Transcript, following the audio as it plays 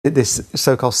this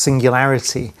so-called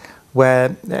singularity,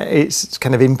 where it's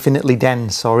kind of infinitely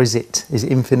dense, or is it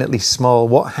infinitely small?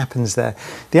 What happens there?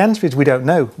 The answer is we don't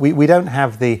know. We don't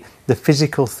have the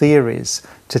physical theories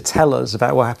to tell us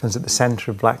about what happens at the centre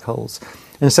of black holes.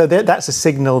 And so that's a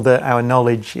signal that our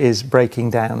knowledge is breaking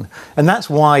down. And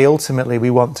that's why ultimately we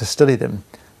want to study them,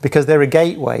 because they're a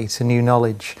gateway to new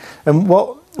knowledge. And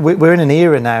we're in an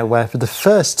era now where for the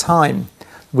first time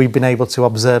we've been able to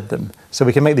observe them. So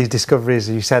we can make these discoveries,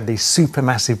 as you said, these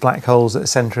supermassive black holes at the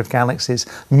centre of galaxies,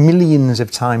 millions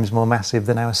of times more massive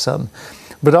than our sun,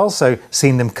 but also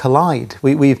seen them collide.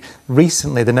 We've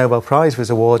recently, the Nobel Prize was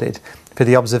awarded for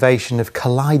the observation of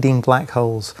colliding black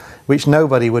holes, which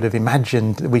nobody would have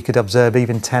imagined we could observe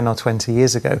even 10 or 20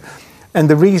 years ago. And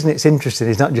the reason it's interesting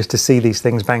is not just to see these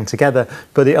things bang together,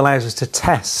 but it allows us to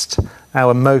test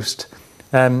our most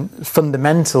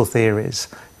fundamental theories,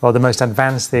 or the most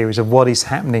advanced theories of what is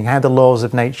happening, how the laws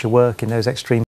of nature work in those extreme